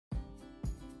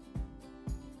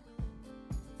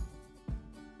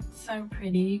so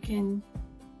pretty. You can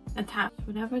attach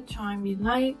whatever charm you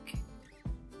like.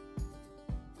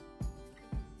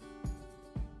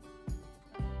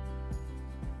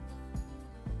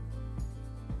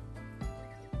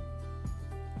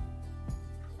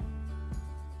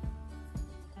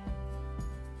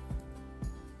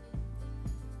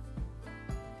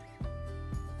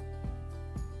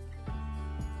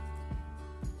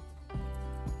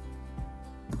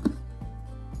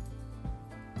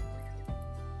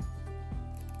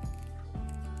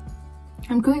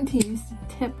 I'm going to use the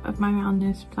tip of my round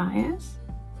nose pliers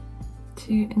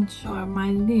to ensure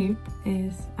my loop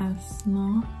is as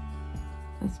small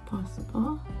as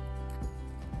possible,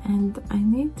 and I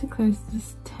need to close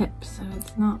this tip so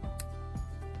it's not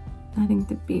letting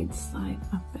the beads slide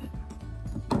up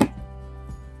it.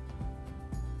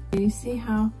 You see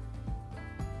how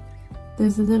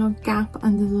there's a little gap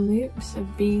under the loop, so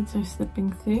beads are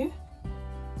slipping through.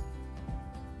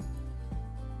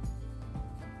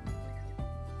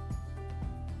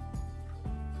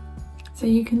 So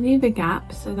you can leave a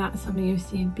gap so that some of your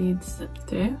seed beads slip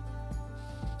through,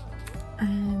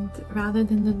 and rather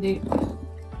than the loop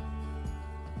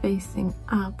facing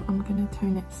up, I'm going to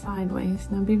turn it sideways.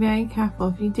 Now be very careful.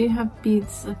 If you do have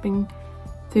beads slipping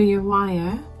through your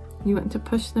wire, you want to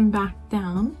push them back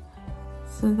down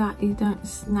so that you don't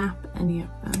snap any of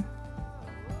them.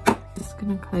 Just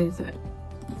going to close it.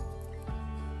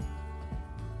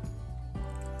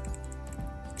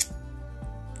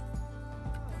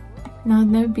 Now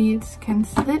no beads can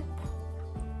slip,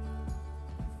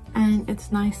 and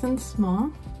it's nice and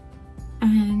small.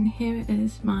 And here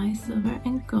is my silver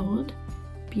and gold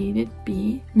beaded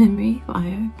bee memory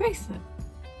wire bracelet.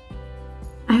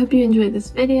 I hope you enjoyed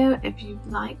this video. If you've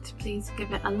liked, please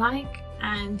give it a like,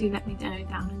 and do let me know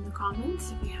down in the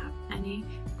comments if you have any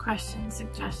questions,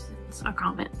 suggestions or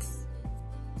comments.